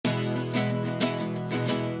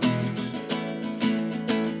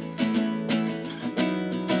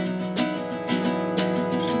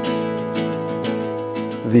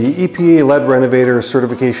The EPA-led Renovator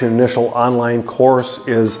Certification Initial Online course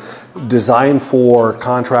is designed for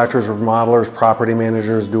contractors, remodelers, property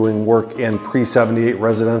managers doing work in pre-78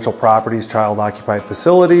 residential properties, child-occupied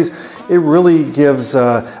facilities. It really gives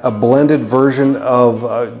a blended version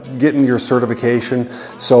of getting your certification.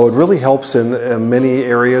 So it really helps in many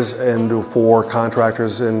areas and for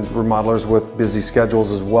contractors and remodelers with busy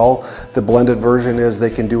schedules as well. The blended version is they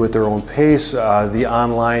can do it at their own pace. The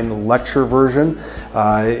online lecture version,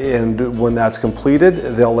 and when that's completed,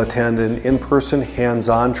 they'll attend an in-person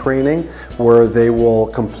hands-on training where they will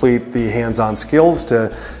complete the hands-on skills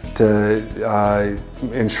to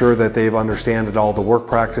ensure that they've understood all the work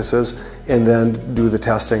practices, and then do the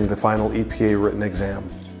testing, the final EPA written exam.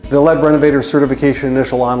 The LED Renovator Certification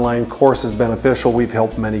Initial Online course is beneficial. We've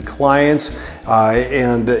helped many clients,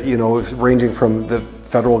 and ranging from the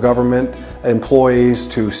federal government employees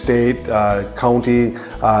to state, county,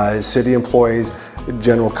 city employees,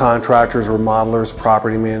 general contractors, remodelers,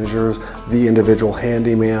 property managers, the individual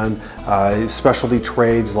handyman, specialty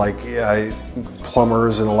trades like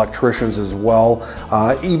plumbers and electricians as well.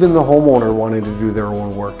 Even the homeowner wanting to do their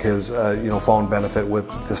own work has found benefit with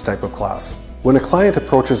this type of class. When a client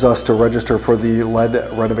approaches us to register for the LED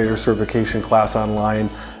Renovator Certification class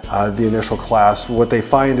online, the initial class, what they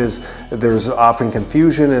find is there's often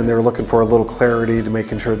confusion and they're looking for a little clarity to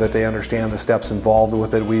making sure that they understand the steps involved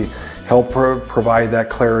with it. We help provide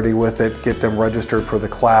that clarity with it, get them registered for the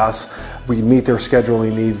class. We meet their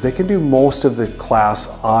scheduling needs. They can do most of the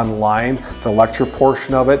class online, the lecture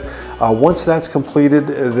portion of it. Once that's completed,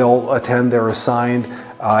 they'll attend their assigned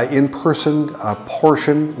in-person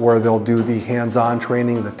portion where they'll do the hands-on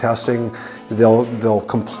training, the testing. They'll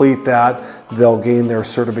complete that. They'll gain their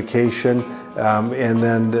certification, and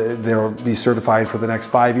then they'll be certified for the next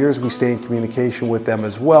 5 years. We stay in communication with them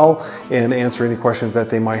as well and answer any questions that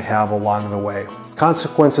they might have along the way.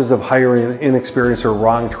 Consequences of hiring an inexperienced or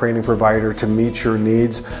wrong training provider to meet your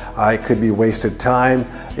needs. It could be wasted time.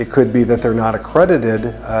 It could be that they're not accredited.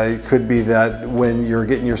 It could be that when you're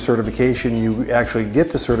getting your certification, you actually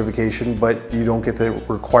get the certification, but you don't get the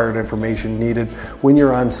required information needed when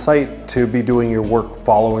you're on site to be doing your work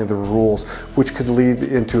following the rules, which could lead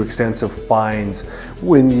into extensive fines.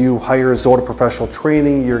 When you hire a ZOTA Professional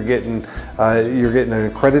Training, you're getting an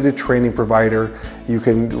accredited training provider. You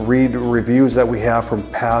can read reviews that we have from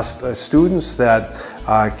past students that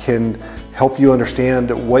can help you understand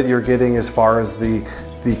what you're getting as far as the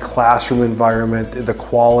classroom environment, the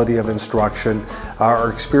quality of instruction.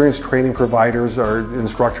 Our experienced training providers, our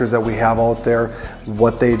instructors that we have out there,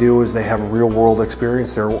 what they do is they have real world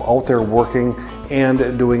experience. They're out there working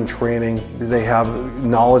and doing training. They have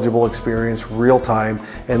knowledgeable experience, real time,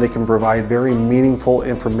 and they can provide very meaningful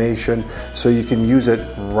information so you can use it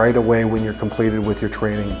right away when you're completed with your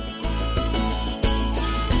training.